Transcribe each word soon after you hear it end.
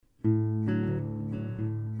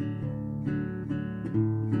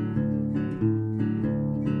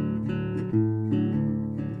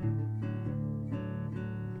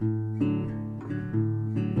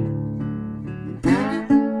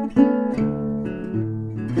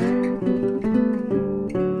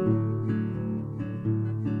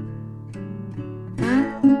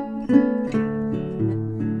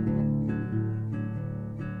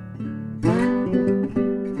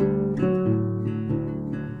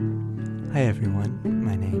Hi everyone,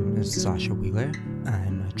 my name is Sasha Wheeler.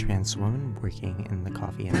 I'm a trans woman working in the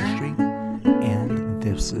coffee industry, and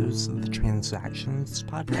this is the Transactions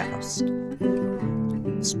Podcast.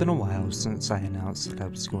 It's been a while since I announced that I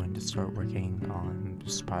was going to start working on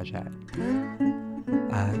this project.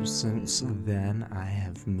 Since then, I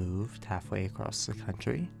have moved halfway across the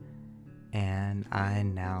country, and I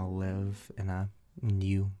now live in a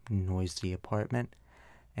new, noisy apartment.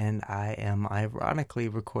 And I am ironically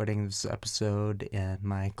recording this episode in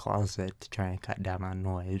my closet to try and cut down on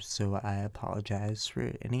noise, so I apologize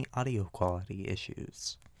for any audio quality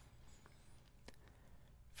issues.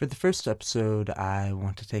 For the first episode, I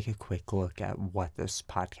want to take a quick look at what this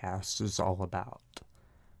podcast is all about.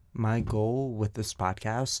 My goal with this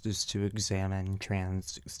podcast is to examine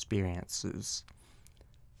trans experiences.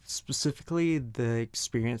 Specifically, the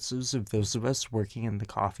experiences of those of us working in the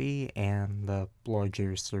coffee and the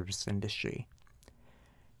larger service industry.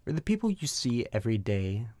 We're the people you see every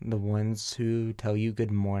day, the ones who tell you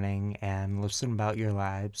good morning and listen about your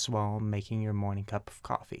lives while making your morning cup of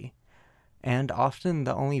coffee, and often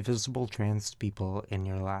the only visible trans people in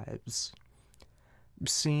your lives. We've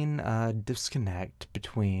seen a disconnect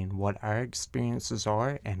between what our experiences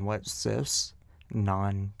are and what cis,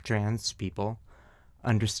 non-trans people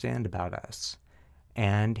understand about us,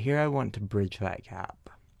 and here I want to bridge that gap.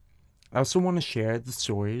 I also want to share the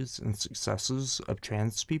stories and successes of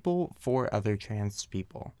trans people for other trans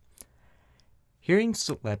people. Hearing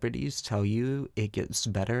celebrities tell you it gets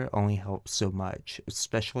better only helps so much,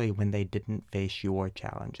 especially when they didn't face your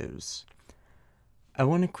challenges. I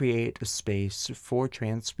want to create a space for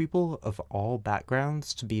trans people of all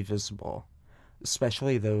backgrounds to be visible,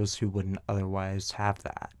 especially those who wouldn't otherwise have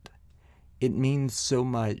that. It means so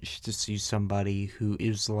much to see somebody who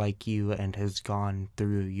is like you and has gone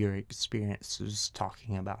through your experiences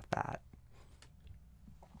talking about that.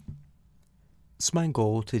 It's my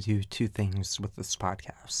goal to do two things with this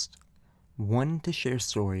podcast. One, to share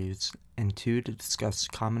stories, and two, to discuss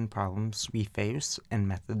common problems we face and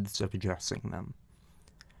methods of addressing them.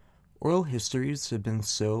 Oral histories have been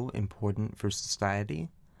so important for society,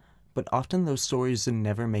 but often those stories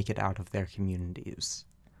never make it out of their communities,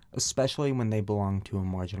 especially when they belong to a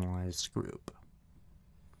marginalized group.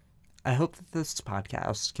 I hope that this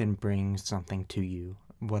podcast can bring something to you,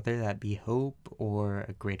 whether that be hope or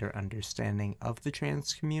a greater understanding of the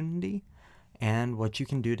trans community and what you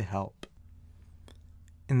can do to help.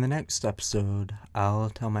 In the next episode, I'll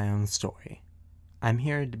tell my own story. I'm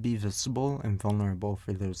here to be visible and vulnerable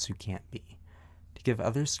for those who can't be, to give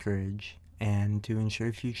others courage, and to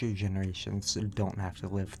ensure future generations don't have to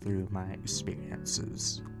live through my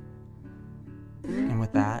experiences. And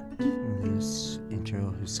with that, this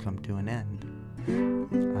intro has come to an end.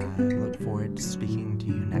 I look forward to speaking to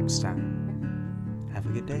you next time. Have a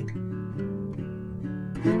good day.